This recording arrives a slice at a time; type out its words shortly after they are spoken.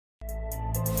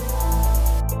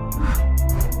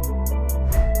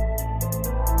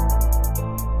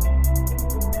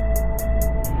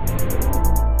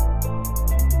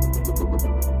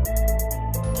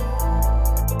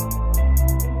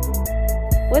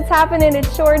What's happening?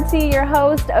 It's Shorty, your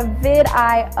host of VID.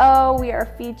 We are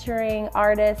featuring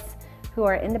artists who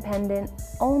are independent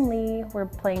only. We're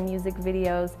playing music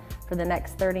videos for the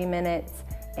next 30 minutes,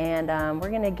 and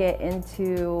we're gonna get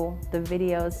into the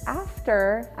videos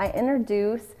after I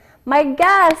introduce my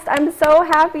guest. I'm so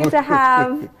happy to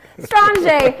have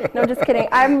Strange. No, just kidding.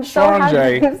 I'm so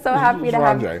happy to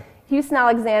have Houston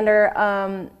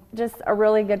Alexander. Just a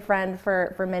really good friend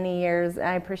for many years.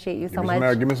 I appreciate you so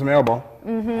much. Give me some elbow.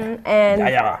 And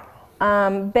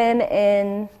been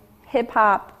in hip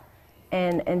hop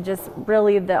and just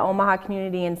really the Omaha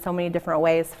community in so many different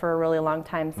ways for a really long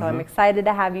time. So I'm excited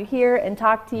to have you here and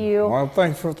talk to you. Well,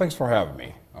 thanks for having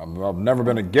me. I've never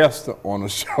been a guest on the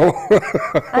show.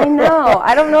 I know.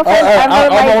 I don't know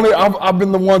if I've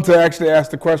been the one to actually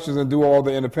ask the questions and do all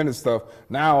the independent stuff.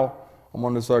 Now I'm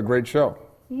on this great show.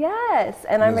 Yes,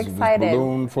 and I'm excited. This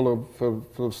balloon full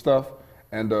of stuff,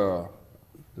 and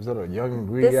is that a Young and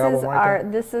Greedy album right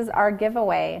there? This is our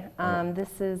giveaway.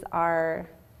 This is our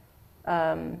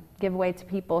giveaway to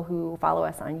people who follow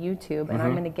us on YouTube, and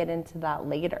I'm going to get into that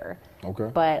later. Okay.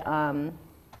 But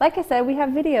like I said, we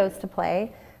have videos to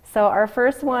play. So our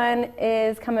first one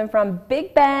is coming from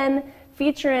Big Ben,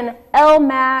 featuring L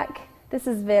Mac. This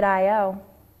is VID.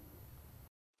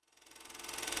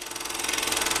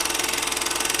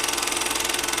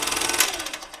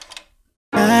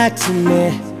 Lie to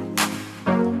me,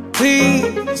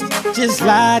 please, just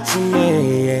lie to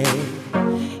me.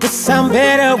 It sounds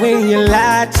better when you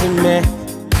lie to me.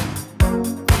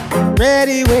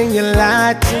 Ready when you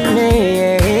lie to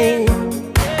me.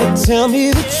 But tell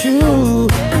me the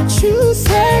truth. The truth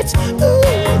hurts. Ooh,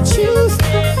 the truth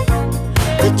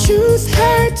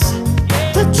hurts.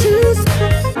 The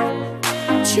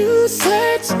truth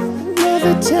hurts. No,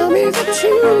 they tell me the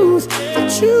truth. The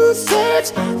truth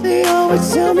hurts. They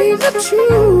always tell me the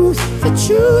truth. The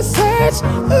truth hurts.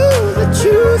 Ooh, the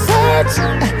truth hurts.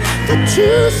 The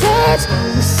truth hurts.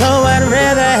 So I'd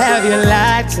rather have you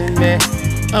lie to me.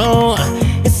 Oh,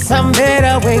 it's some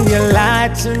better when you lie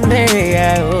to me.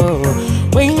 Oh,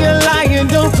 when you lie, you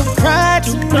don't come cry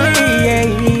to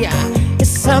me. It's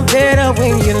some better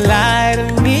when you lie to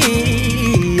me.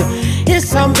 It's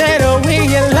some better when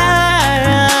you lie.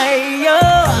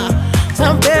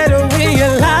 Some better when you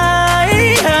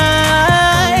lie.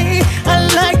 I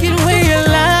like it when you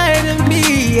lie to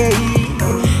me.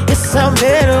 It's some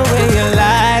better when you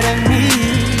lie to me.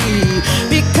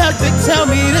 Because they tell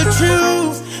me the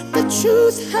truth. The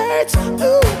truth hurts.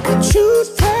 Ooh, the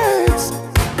truth hurts.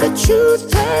 The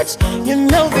truth hurts. You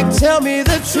know they tell me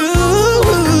the truth.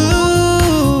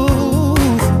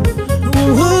 Ooh,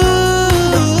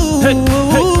 hey,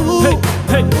 hey, hey,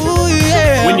 hey. Ooh,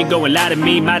 yeah. When you go and lie to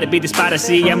me, might it be the spot I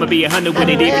see? I'ma be 100 with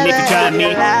it even if you try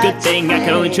me. Good thing I can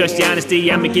only trust your honesty.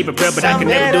 I'ma keep it real, but I can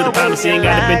never do the promising.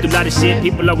 I've been through a lot of shit,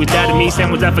 people always doubted me. Same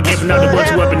was I forgiving all the ones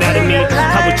who up and out of me.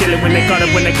 I was chilling when they caught up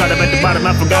at the bottom.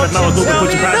 I forgot if I was moving,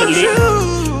 pushing privately.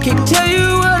 Can't tell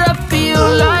you what I feel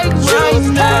like right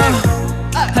now.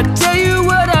 I tell you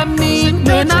what I mean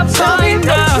when I find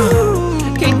out.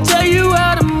 Can't tell you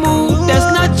how to move, that's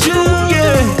not you,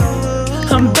 yeah.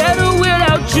 I'm better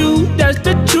without you, that's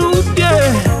the truth,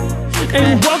 yeah.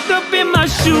 And walk up in my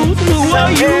shoes, who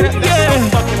are you, yeah.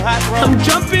 I'm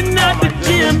jumping out the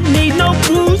gym, need no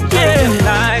boost,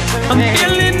 yeah. I'm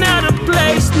feeling out of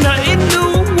place, nothing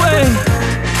new way.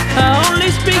 I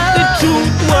only speak the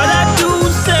truth, what I do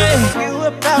say.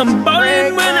 I'm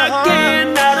ballin' when I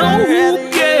can, I don't hoop,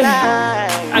 yeah.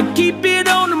 I keep it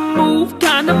on the move,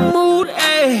 kinda mood,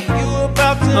 ayy.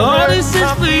 All this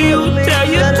is for you, tell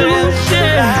you truth,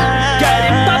 yeah. Got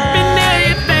it poppin'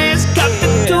 everything's got the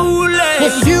Kool-Aid.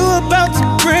 If you about to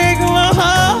break my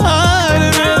heart,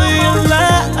 I'd rather you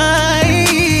lie.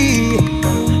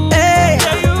 Hey,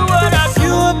 if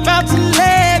you about to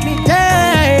let me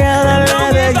down, I'd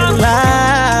rather you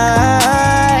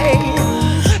lie.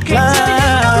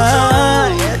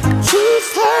 The truth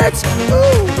hurts.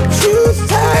 Ooh, the truth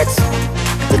hurts.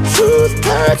 The truth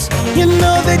hurts. You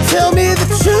know they tell me the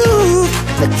truth.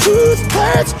 The truth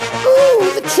hurts.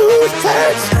 Ooh, the truth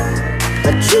hurts.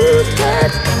 The truth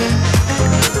hurts.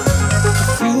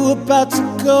 If you about to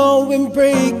go and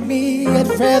break me, I'd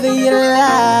rather you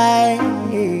lie.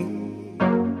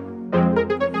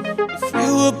 If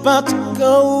you about to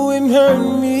go and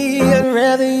hurt me, I'd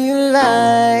rather you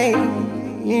lie.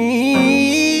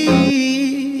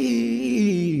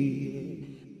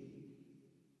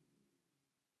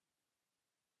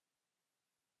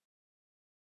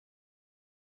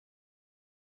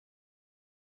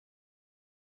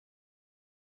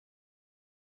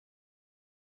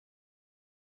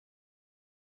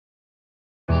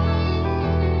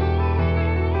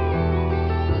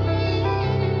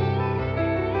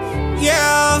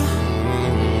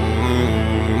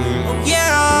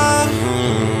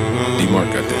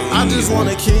 I just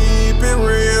wanna keep it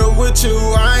real with you.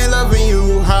 I ain't loving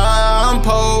you how I'm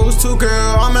supposed to,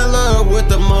 girl. I'm in love with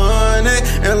the money,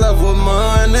 in love with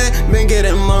money. Been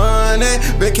getting money,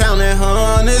 been counting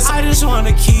hundreds. I just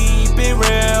wanna keep it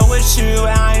real with you.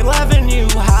 I ain't loving you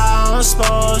how I'm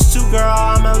supposed to, girl.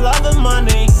 I'm in love with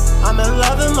money, I'm in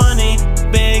love with money.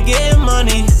 Been getting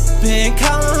money, been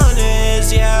counting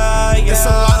hundreds, yeah, yeah. It's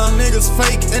a lot of niggas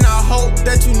fake, and I hope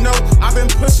that you know I've been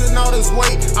pushing all this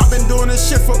weight. I've been doing this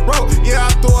shit for broke. Yeah,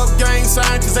 I throw up gang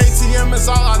sign, cause ATM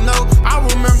is all I know. I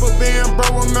remember being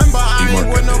broke, remember I ain't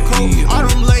with no coat. All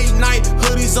them late night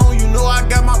hoodies on, you know I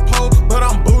got my pole. But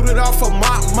I'm booted off of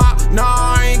mop.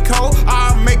 Nah, I ain't cold.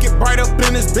 I'll make it bright up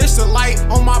in this bitch, the light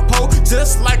on my pole.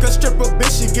 Just like a stripper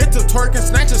bitch, she get to twerk and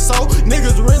snatch her soul.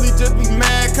 Niggas really just be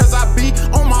mad cause I be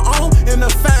on my own in a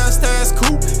fast ass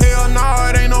coupe. Hell nah,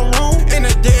 it ain't no room in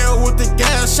the deal with the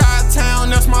gas. Shot town,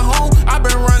 that's my home. I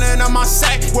been running on my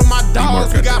sack with my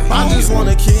dogs. We got I just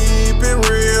wanna keep it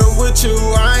real with you.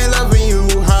 I ain't loving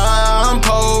you how I'm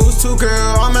supposed to,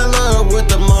 girl. I'm in love with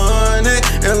the money,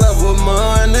 in love with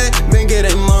money. Been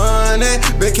getting money,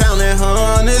 been counting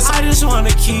hundreds. I just wanna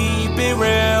keep it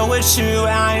real with you.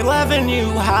 I ain't loving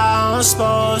you how I'm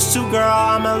supposed to, girl.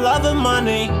 I'm in love with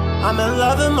money, I'm in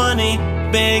love with money.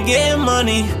 Been getting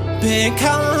money, been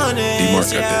counting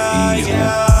hundreds, yeah, yeah,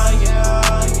 yeah, yeah.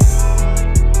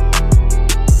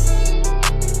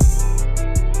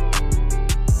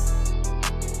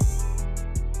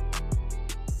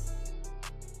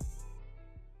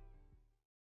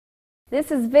 This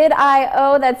is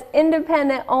VID.io, that's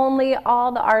independent only.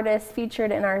 All the artists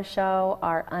featured in our show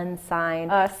are unsigned.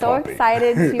 So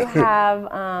excited to have,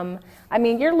 I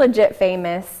mean, you're legit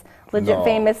famous.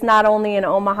 Famous not only in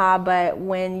Omaha, but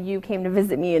when you came to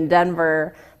visit me in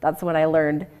Denver, that's when I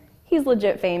learned he's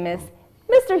legit famous.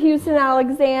 Mr. Houston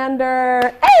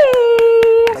Alexander,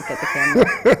 hey! Look at the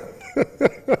camera.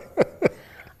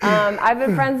 I've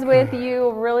been friends with you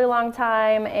a really long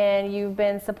time, and you've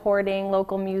been supporting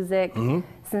local music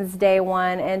since day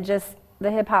one, and just the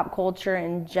hip hop culture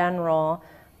in general.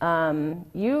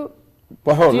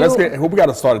 But hold on, we got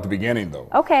to start at the beginning though.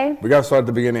 Okay. We got to start at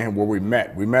the beginning where we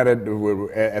met. We met at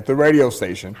the radio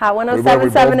station. Hot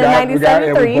 107.7 and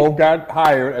 97.3. We both got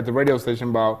hired at the radio station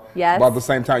about the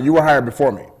same time. You were hired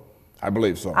before me, I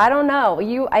believe so. I don't know.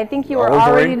 I think you were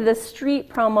already the street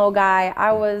promo guy.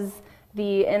 I was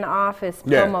the in-office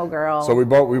promo girl. So we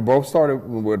both started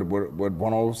with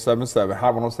 107.7,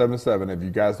 Hot 107.7. If you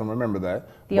guys don't remember that,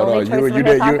 the only choice for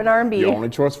hip hop and R&B. The only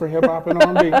choice for hip hop and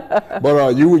R&B.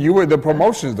 But you were the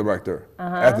promotions director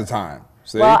at the time.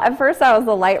 See? Well, at first I was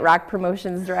the light rock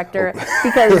promotions director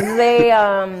because they,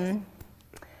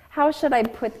 how should I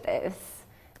put this?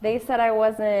 They said I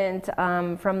wasn't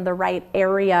from the right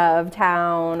area of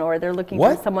town, or they're looking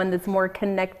for someone that's more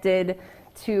connected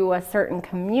to a certain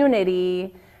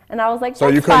community, and I was like, so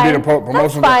you couldn't be the promotion.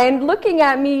 That's fine. Looking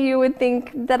at me, you would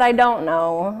think that I don't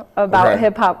know about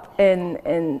hip hop and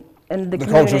the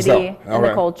community and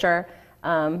the culture.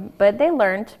 But they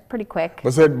learned pretty quick.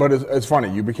 But it's funny.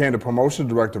 You became the promotion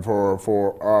director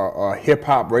for a hip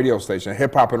hop radio station,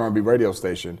 hip hop and R&B radio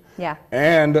station. Yeah.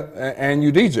 And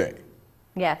you DJ.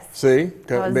 Yes. See?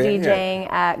 I was DJing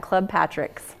at Club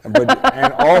Patrick's.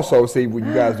 And also, see, what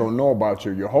you guys don't know about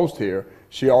your host here,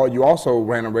 you also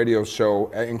ran a radio show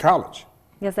in college.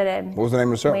 Yes, I did. What was the name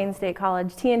of the show? Wayne State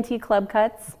College. TNT Club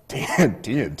Cuts.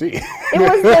 TNT. It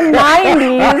was the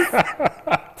 90s.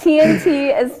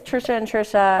 TNT is Trisha and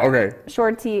Trisha. Okay.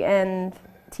 Shorty and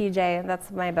TJ.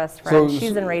 That's my best friend.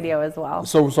 She's in radio as well.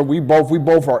 So we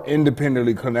both are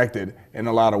independently connected in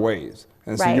a lot of ways.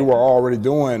 And so you were already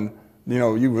doing,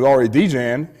 you was already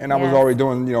DJing, and I was already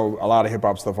doing, a lot of hip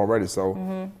hop stuff already.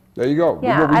 So there you go.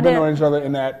 Yeah, we've been knowing each other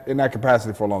in that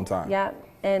capacity for a long time. Yeah,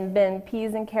 and been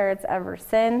peas and carrots ever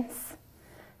since.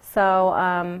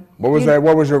 So what was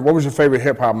your favorite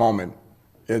hip hop moment?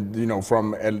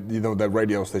 From that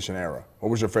radio station era. What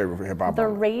was your favorite hip hop? The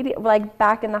radio, like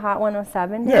back in the Hot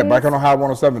 107 days. Yeah, back in the Hot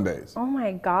 107 days. Oh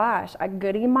my gosh, a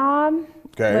Goody Mob.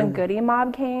 Okay. When Goody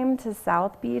Mob came to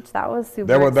South Beach, that was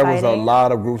super exciting. There was a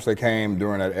lot of groups that came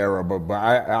during that era, but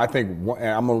I think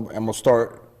I'm gonna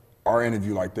start our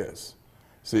interview like this.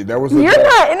 See, there was. You're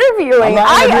not interviewing.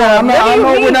 I am. I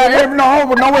know we're not interviewing.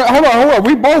 Hold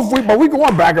on. We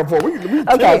going back and forth.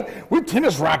 We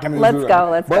tennis rocking. Let's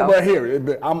go. But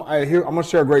here, I'm gonna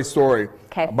share a great story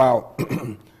about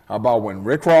when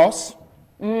Rick Ross,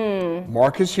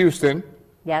 Marcus Houston.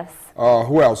 Yes.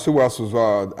 Who else? Who else was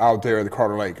out there at the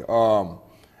Carter Lake?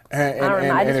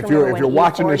 And if you're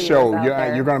watching this show,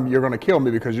 you're gonna kill me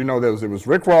because there was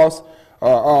Rick Ross,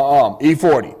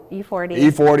 E40. E40.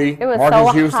 E40. It was Marcus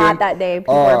so Houston, hot that day.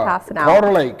 People were passing out.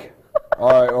 Carter Lake.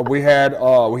 We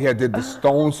did the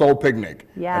Stone Soul Picnic.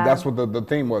 Yeah. And that's what the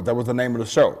theme was. That was the name of the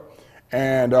show.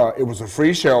 And it was a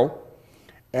free show.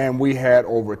 And we had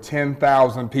over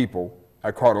 10,000 people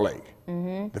at Carter Lake.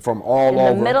 From all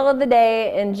over. In the middle of the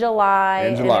day in July.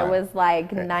 And it was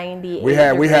like 98 We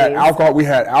had alcohol. We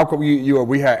had alcohol.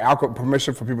 We had alcohol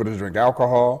permission for people to drink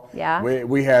alcohol. Yeah.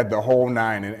 We had the whole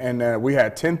nine, and we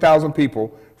had 10,000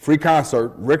 people. Free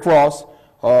concert. Rick Ross,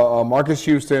 Marcus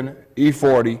Houston,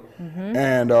 E40,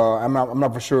 and I'm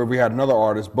not for sure if we had another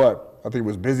artist, but I think it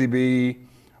was Busy Bee,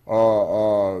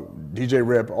 DJ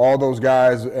Rip, all those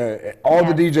guys, all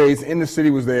the DJs in the city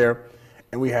was there.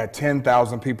 And we had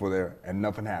 10,000 people there, and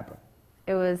nothing happened.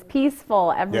 It was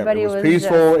peaceful. Everybody was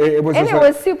peaceful. It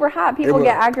was super hot. People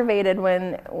get aggravated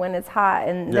when it's hot,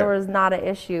 and there was not an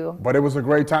issue. But it was a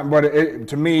great time. But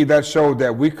to me, that showed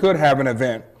that we could have an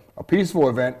event, a peaceful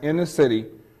event in the city,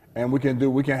 and we can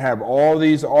have all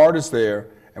these artists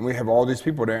there, and we have all these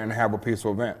people there, and have a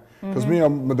peaceful event. Because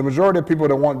the majority of people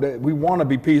we want to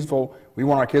be peaceful. We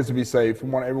want our kids to be safe. We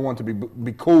want everyone to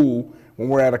be cool when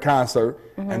we're at a concert.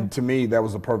 And to me, that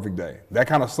was a perfect day. That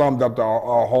kind of summed up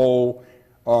our whole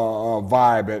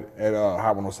vibe at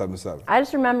Hot 107.7. I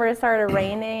just remember it started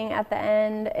raining at the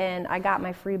end, and I got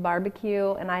my free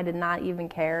barbecue, and I did not even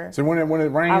care. So when it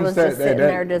rains, I was just sitting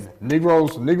there just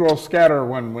Negroes scatter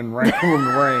when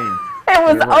rain. It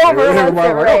was over once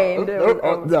it rained.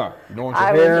 Doing your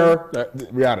hair,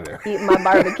 we out of there. Eating my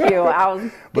barbecue. I was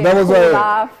But that was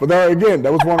off. But that, again,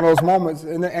 that was one of those moments.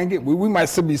 And we might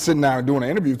be sitting down and doing an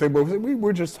interview thing, but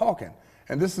we're just talking.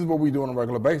 And this is what we do on a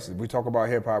regular basis. We talk about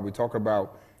hip hop. We talk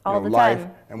about life,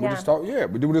 and we just talk. Yeah,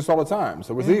 we do this all the time,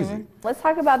 so it's easy. Let's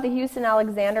talk about the Houston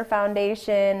Alexander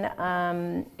Foundation.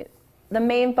 The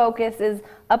main focus is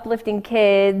uplifting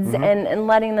kids and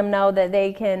letting them know that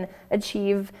they can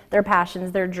achieve their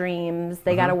passions, their dreams.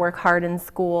 They got to work hard in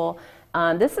school.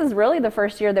 This is really the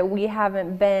first year that we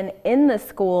haven't been in the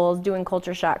schools doing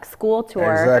Culture Shock School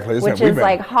Tour, which is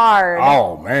like hard.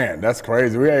 Oh man, that's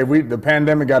crazy. The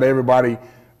pandemic got everybody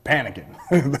panicking.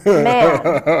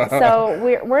 Man, so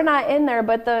we're not in there,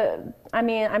 but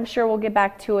I'm sure we'll get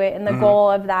back to it. And the goal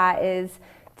of that is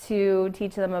to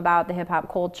teach them about the hip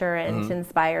hop culture and to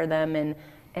inspire them and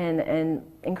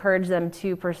encourage them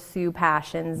to pursue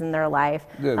passions in their life.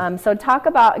 So talk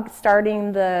about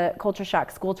starting the Culture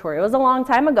Shock School Tour. It was a long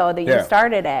time ago that you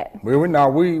started it.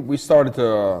 We started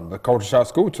the Culture Shock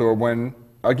School Tour when,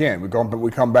 again, we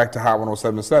come back to Hot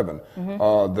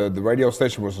 107.7. The radio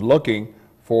station was looking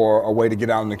for a way to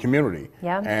get out in the community.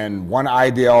 And one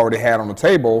idea I already had on the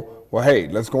table, well, hey,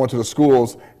 let's go into the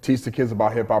schools, teach the kids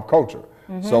about hip hop culture.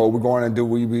 So we're going to do,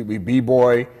 we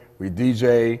b-boy, we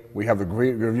DJ, we have the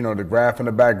graph in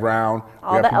the background.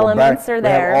 All the elements are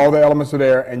there. All the elements are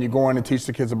there, and you go in and teach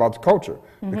the kids about the culture.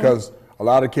 Because a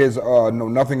lot of kids know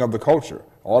nothing of the culture.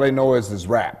 All they know is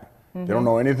rap. They don't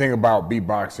know anything about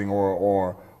beatboxing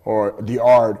or the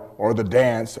art or the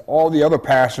dance, all the other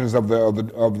passions of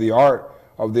the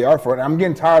art form. I'm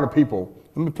getting tired of people.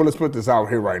 Let's put this out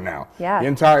here right now.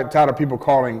 Getting tired of people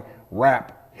calling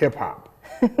rap hip hop.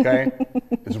 Okay,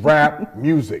 it's rap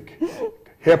music,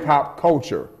 hip hop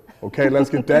culture. Okay, let's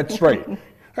get that straight.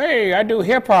 Hey, I do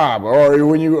hip hop, or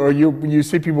when you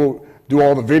see people do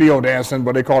all the video dancing,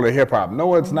 but they call it hip hop.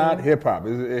 No, it's not hip hop.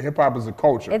 Hip hop is a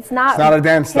culture. It's not a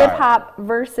dance style. Hip hop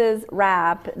versus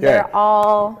rap. They're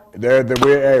all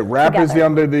rap is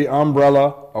under the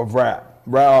umbrella of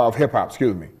of hip hop.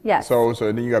 Excuse me. Yes. So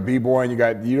then you got b-boy, and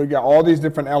you got all these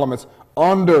different elements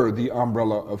under the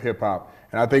umbrella of hip hop.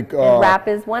 And I think rap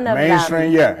is one of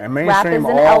mainstream, them. And mainstream.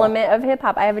 Rap is an element of hip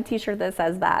hop. I have a T-shirt that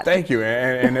says that. Thank you.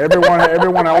 And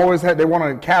everyone always they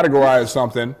want to categorize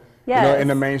something, in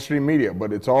the mainstream media,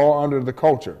 but it's all under the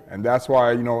culture, and that's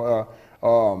why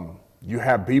you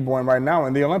have b-boying right now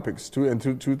in the Olympics in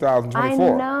 2024. I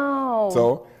know.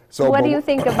 So what do you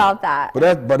think about that? But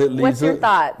it leads. What's your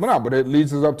thoughts? But it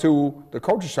leads us up to the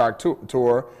Culture Shock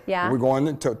tour. Yeah. We're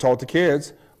going to talk to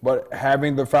kids, but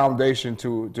having the foundation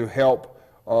to help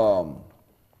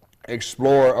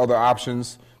explore other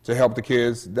options to help the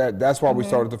kids. That's why we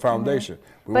started the foundation.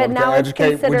 But now it's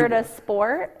considered a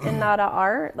sport and not an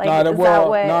art? Like,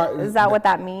 is that what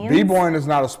that means? B-boying is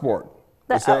not a sport.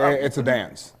 It's a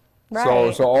dance.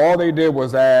 Right. So all they did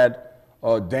was add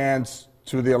dance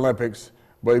to the Olympics.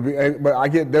 But I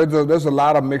get there's a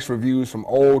lot of mixed reviews from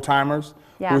old timers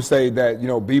who say that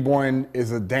b-boying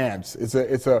is a dance. It's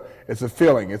a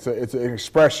feeling. It's an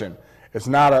expression. It's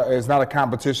not a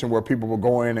competition where people will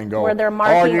go in and go, where they're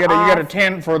marking oh, you get a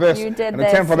 10 for this, you did and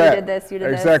a 10 for that. You did this, you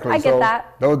did exactly. this. I get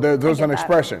that. There's an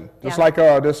expression. Just like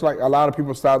a lot of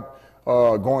people stopped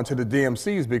going to the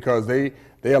DMCs because they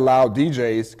allow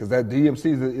DJs, because that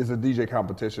DMC is a DJ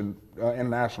competition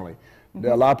internationally.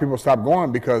 A lot of people stop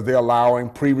going because they're allowing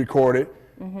pre-recorded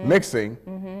mixing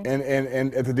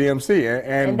and at the DMC,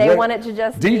 and they want it to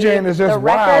just DJing is just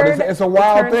wild. It's a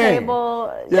wild thing.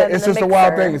 Yeah, it's just a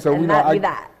wild thing. So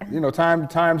you know,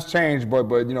 times change, but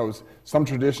you know, some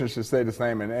traditions should stay the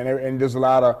same, and there's a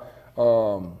lot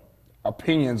of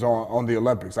opinions on the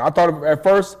Olympics. At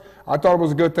first I thought it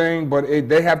was a good thing, but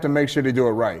they have to make sure they do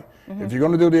it right. If you're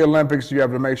going to do the Olympics, you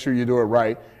have to make sure you do it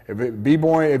right.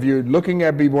 If you're looking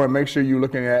at b-boy, make sure you're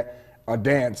looking at a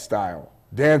dance style,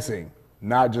 dancing,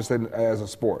 not just as a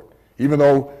sport. Even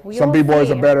though some b-boys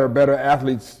are better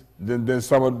athletes than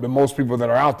some of the most people that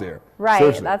are out there. Right,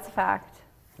 seriously. that's a fact.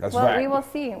 That's fact. We will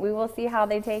see. We will see how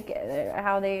they take it,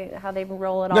 how they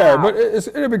roll it all Yeah, out. but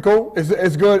it'll be cool.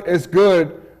 It's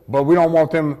good, but we don't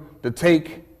want them to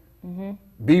take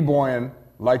b-boying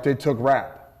like they took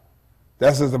rap.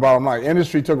 That's just the bottom line.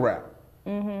 Industry took rap.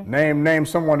 Name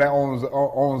someone that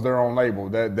owns their own label.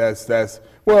 That's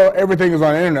well, everything is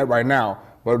on the internet right now.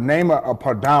 But name a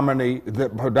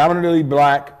predominantly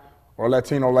black or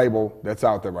Latino label that's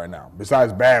out there right now.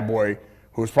 Besides Bad Boy,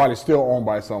 who's probably still owned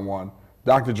by someone.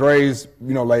 Dr. Dre's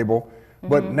label.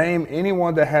 But name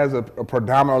anyone that has a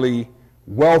predominantly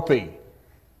wealthy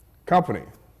company.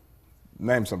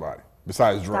 Name somebody.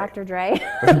 Besides Dre. Dr. Dre.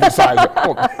 That's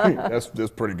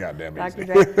pretty goddamn easy. Dr.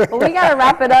 Dre. Well, we got to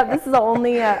wrap it up. This is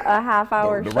only a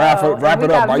half-hour show. Wrap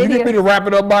it up. You need me to wrap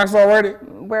it up box already?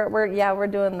 We're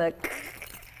doing the...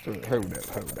 Hold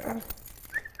that.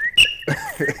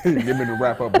 Give me the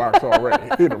wrap up box already.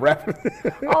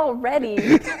 Already.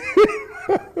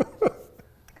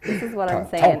 This is what I'm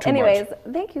saying. Anyways,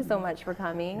 thank you so much for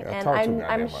coming. Yeah, and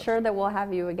I'm sure that we'll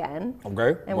have you again.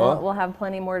 Okay. And we'll have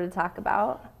plenty more to talk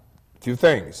about. Two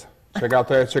things. Check out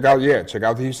the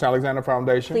Houston Alexander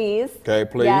Foundation. Please. Okay,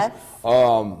 please. Yes.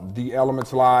 The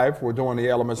Elements Live. We're doing the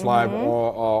Elements Live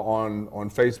on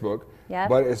Facebook. Yep.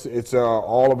 But it's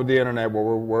all over the internet where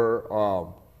we're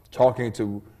talking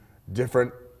to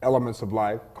different elements of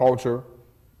life, culture.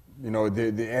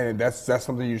 And that's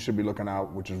something you should be looking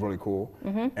out, which is really cool.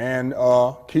 And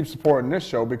keep supporting this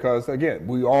show because again,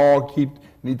 we all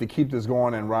need to keep this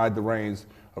going and ride the reins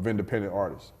of independent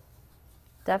artists.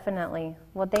 Definitely.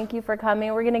 Well, thank you for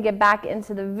coming. We're going to get back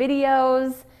into the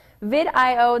videos.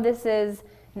 VID.io, this is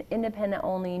an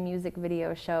independent-only music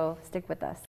video show. Stick with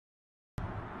us.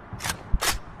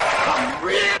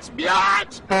 Rich,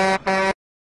 biatch.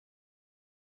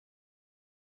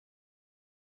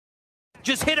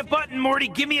 Just hit a button, Morty.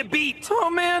 Give me a beat.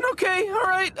 Oh man, okay, all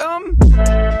right.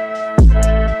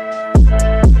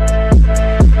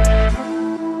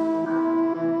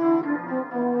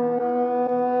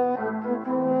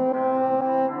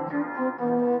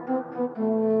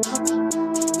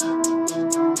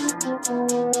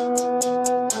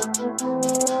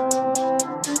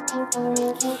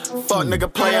 Fuck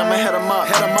nigga play, I'ma hit him up.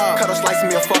 Cut a slice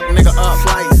me a fuck nigga up.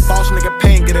 Boss nigga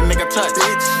pain, get a nigga touch.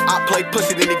 I play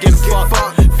pussy, then he get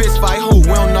fucked. Fist fight who?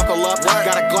 We don't knuckle up.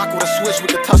 Got a Glock with a switch, we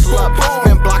can tussle up.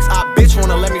 Spin blocks, I bitch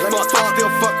wanna let me fuck. Still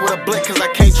fuck with a blick, cause I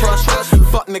can't trust.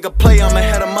 Fuck nigga play, I'ma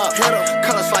hit him up.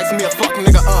 Cut a slice me a fuck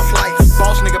nigga up.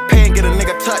 Boss nigga pain, get a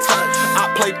nigga touch.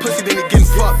 I play pussy, then he get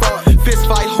fucked. Fist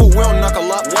fight who? We don't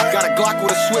knuckle up. Got a Glock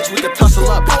with a switch, we can tussle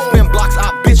up. Spin blocks,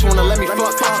 I bitch wanna let me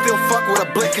fuck. Still fuck with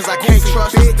a blick, cause I can't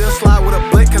trust. Still slide with a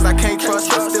blick, cause I can't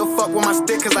trust her. Still fuck with my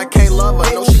stick, cause I can't love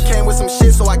her. Know she came with some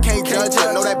shit, so I can't judge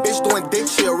her. Know that bitch doing dick,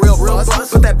 she a real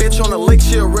bust. Put that bitch on the lick,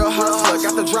 she a real hustler.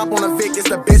 Got the drop on the Vic, it's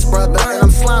the bitch brother. And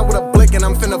I'm sliding with a blick, and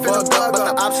I'm finna bug up. But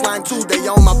the ops slime too, they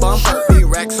on my bumper.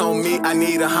 B-Racks on me, I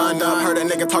need a Honda. Heard a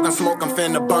nigga talking smoke, I'm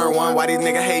finna burn one. Why these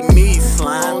niggas hate me,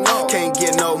 slime? Can't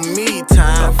get no me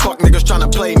time. Fuck niggas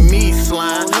tryna play me,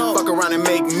 slime. Fuck around and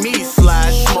make me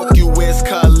slide. Smoke you Wiz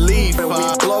Khalifa.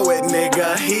 We blow it,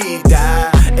 nigga, he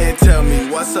die. And tell me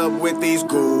what's up with these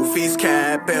goofies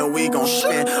capping. We gon'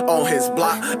 shit on his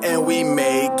block and we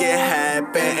make it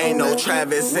happen. Ain't no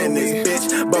Travis in this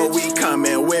bitch, but we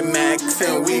coming with Max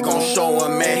and we gon' show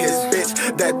him and his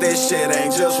bitch that this shit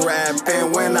ain't just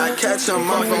rapping. When I catch him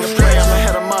up on the spray, I'ma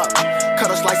hit him up. Cut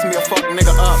a slice me a fuck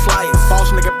nigga up.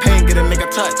 Boss nigga pain, get a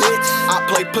nigga touch. I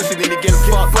play pussy, then he get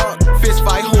fucked. Fist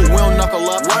fight who? We don't knuckle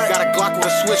up. Got a Glock with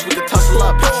a switch, we can tussle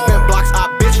up. Spin blocks, I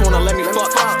bitch wanna let me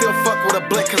fuck. Still fuck with a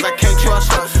blick, cause I can't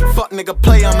trust her. Fuck nigga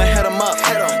play, I'ma hit him up.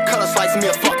 Cut a slice me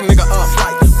a fuck nigga up.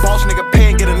 Boss nigga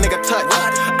pain, get a nigga touch.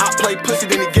 I play pussy,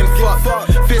 then he get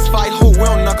fucked. Fist fight who? We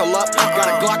don't knuckle up.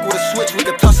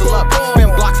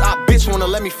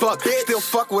 let me fuck. Bitch. Still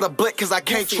fuck with a blick cause I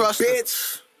can't trust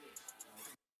bitch.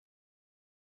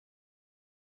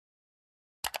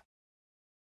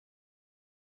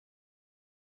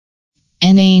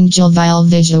 An Angel Vile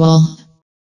visual.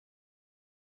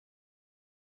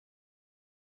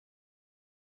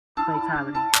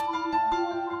 Fatality.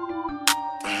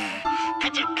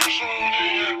 Put that pressure on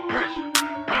it.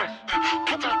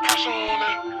 Put that pressure on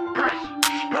it.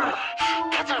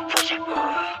 Put that pressure.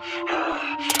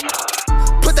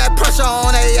 Put that pressure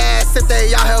on they ass if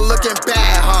they out here looking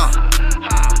bad, huh?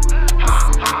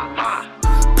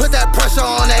 Put that pressure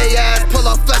on they ass, pull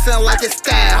up flexing like it's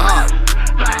that, huh?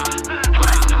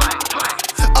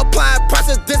 Applying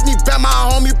pressure, diss me, bet my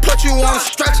homie, put you on a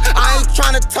stretch. I ain't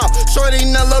tryna talk, shorty,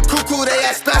 no little cuckoo, they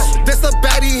act special. This a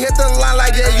baddie, hit the line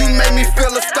like, yeah, you make me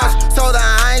feel a stuff. Told her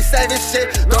I ain't saving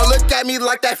shit, don't look at me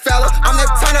like that fella. I'm the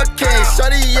ton of king,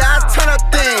 shorty, yeah, I ton of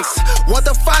things. Want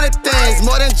the finer things,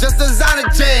 more than just designer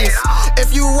jeans.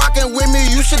 If you rockin' with me,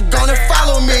 you should gonna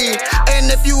follow me. And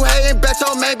if you hatin', bet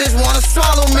your main bitch wanna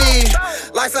swallow me.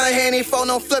 Like some Henny, phone,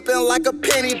 no flipping like a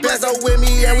penny. Benzo with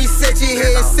me, and we sit you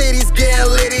hitting cities, getting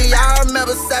litty. I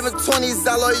remember 720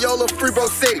 Loyola, Freebro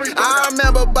City. I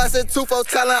remember busting 2-4,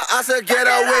 telling us to get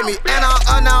her with me. And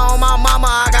I'm on my mama,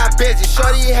 I got bitches.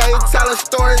 Shorty hate telling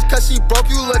stories, cause she broke,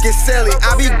 you looking silly.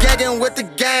 I be gagging with the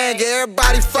gang,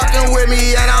 everybody fucking with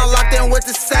me. And I'm locked in with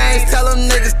the Saints, tell them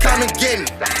niggas come and get me.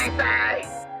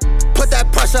 Put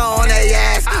that pressure on they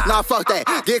ass, nah fuck that.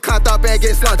 Get caught up and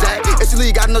get slumped at. If she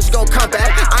leave, gotta know she gon' come back.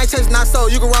 I ain't chasing not so,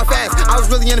 you can run fast. I was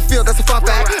really in the field, that's a fun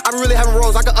fact. I been really having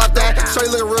roles, I can up that. Show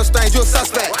you looking real strange, you a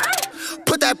suspect.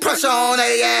 Put that pressure on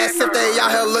they ass if they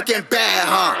out here looking bad,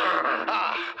 huh?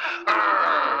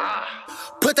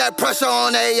 Put that pressure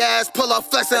on they ass, pull up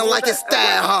flexing like it's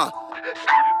that, huh?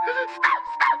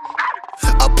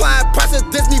 Applying pressure,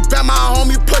 Disney, bet my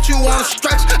homie, put you on a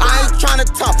stretch. I ain't tryna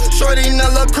talk, shorty, no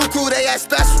little cuckoo, they act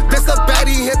special. This a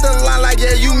baddie, hit the line like,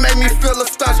 yeah, you make me feel a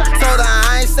stuff. Told her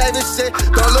I ain't saving shit,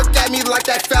 don't look at me like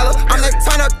that fella. I'm that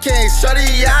ton of king, shorty,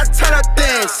 yeah, I ton of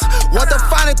things. Want the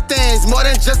finer things, more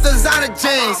than just designer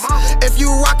jeans. If you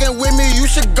rockin' with me, you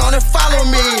should gonna follow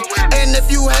me. And if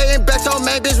you hatin', bet your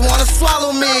main bitch wanna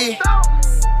swallow me.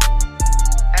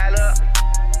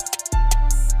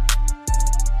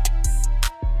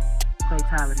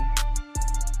 Fatality.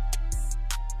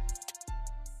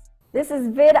 This is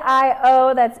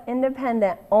VID.io, that's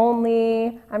independent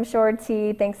only. I'm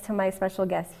Shorty. Thanks to my special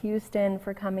guest Houston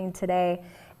for coming today.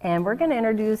 And we're gonna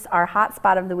introduce our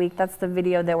hotspot of the week. That's the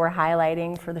video that we're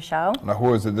highlighting for the show. Now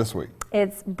who is it this week?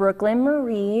 It's Brooklyn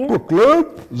Marie. Brooklyn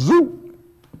Zoo.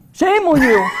 Shame on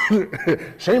you.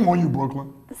 Shame on you,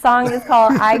 Brooklyn. The song is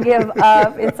called I Give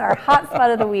Up. It's our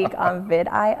hotspot of the week on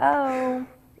VID.io.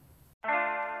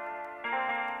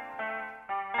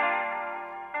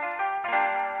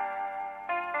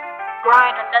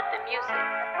 Grind or nothing music.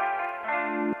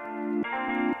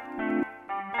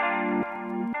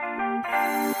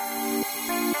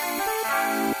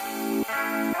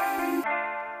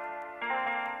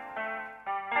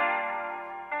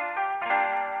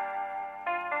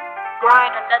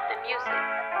 Grind or nothing music.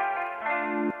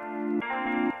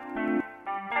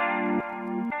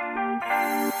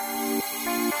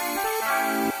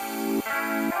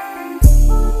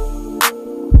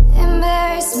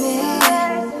 Embarrass me.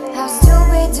 How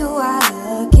stupid do I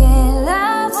look in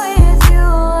love with you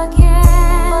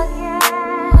again?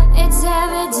 It's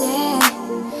evident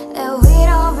that we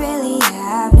don't really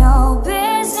have no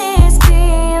business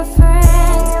being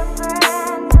friends.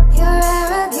 Your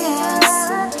arrogance,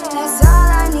 that's all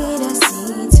I need to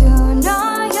see to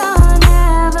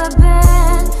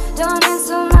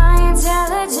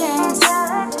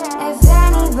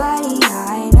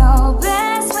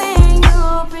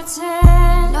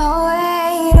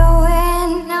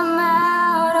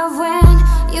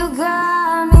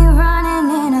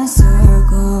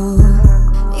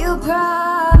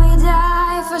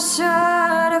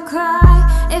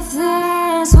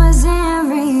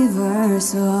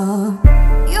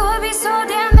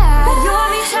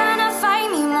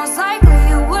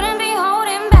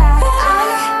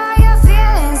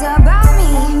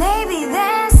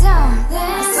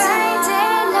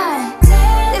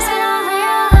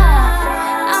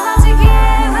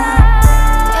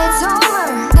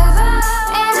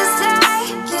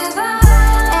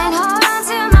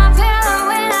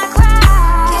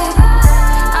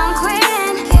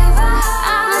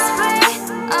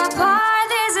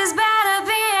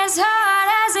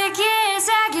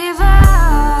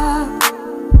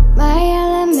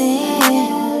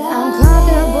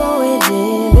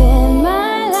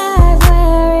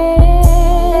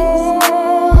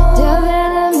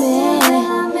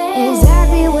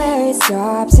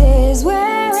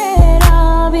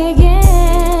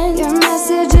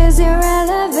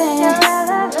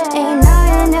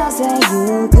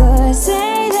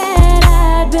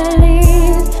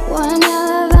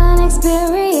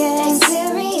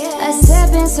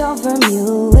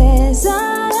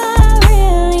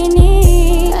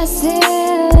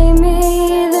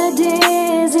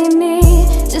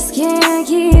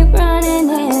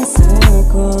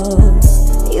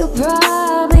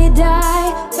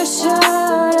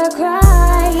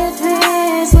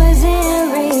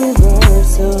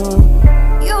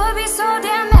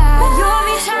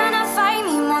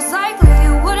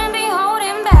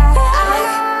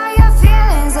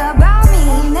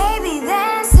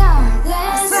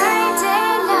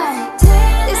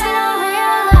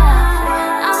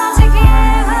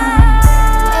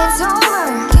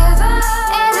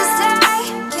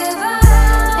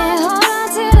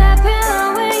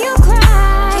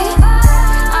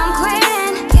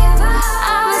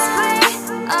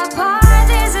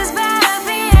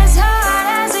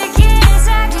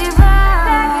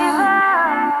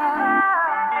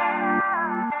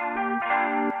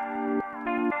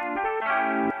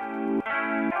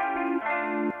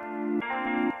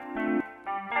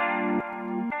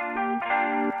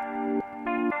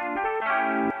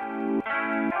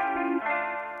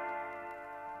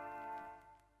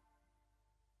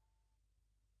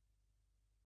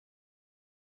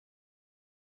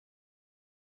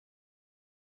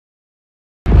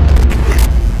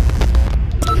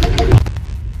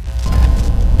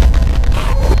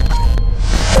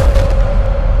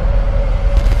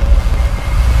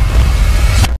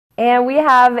And we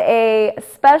have a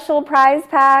special prize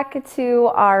pack to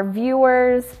our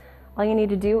viewers. All you need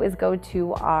to do is go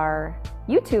to our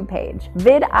YouTube page,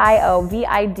 VID.io,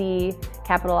 VID,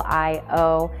 capital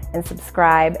I-O, and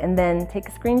subscribe, and then take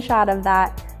a screenshot of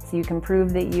that so you can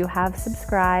prove that you have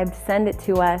subscribed. Send it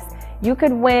to us. You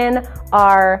could win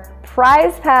our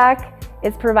prize pack.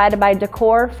 It's provided by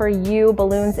Decor for You,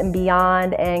 Balloons and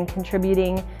Beyond, and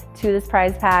contributing to this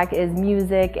prize pack is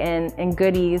music and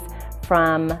goodies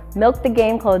from Milk the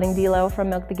Game Clothing, D-Lo from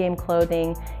Milk the Game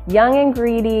Clothing, Young and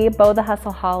Greedy, Bo the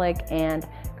Hustleaholic, and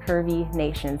Curvy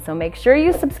Nation. So make sure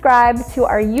you subscribe to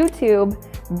our YouTube,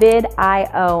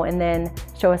 VID.io, and then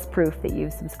show us proof that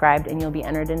you've subscribed and you'll be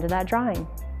entered into that drawing.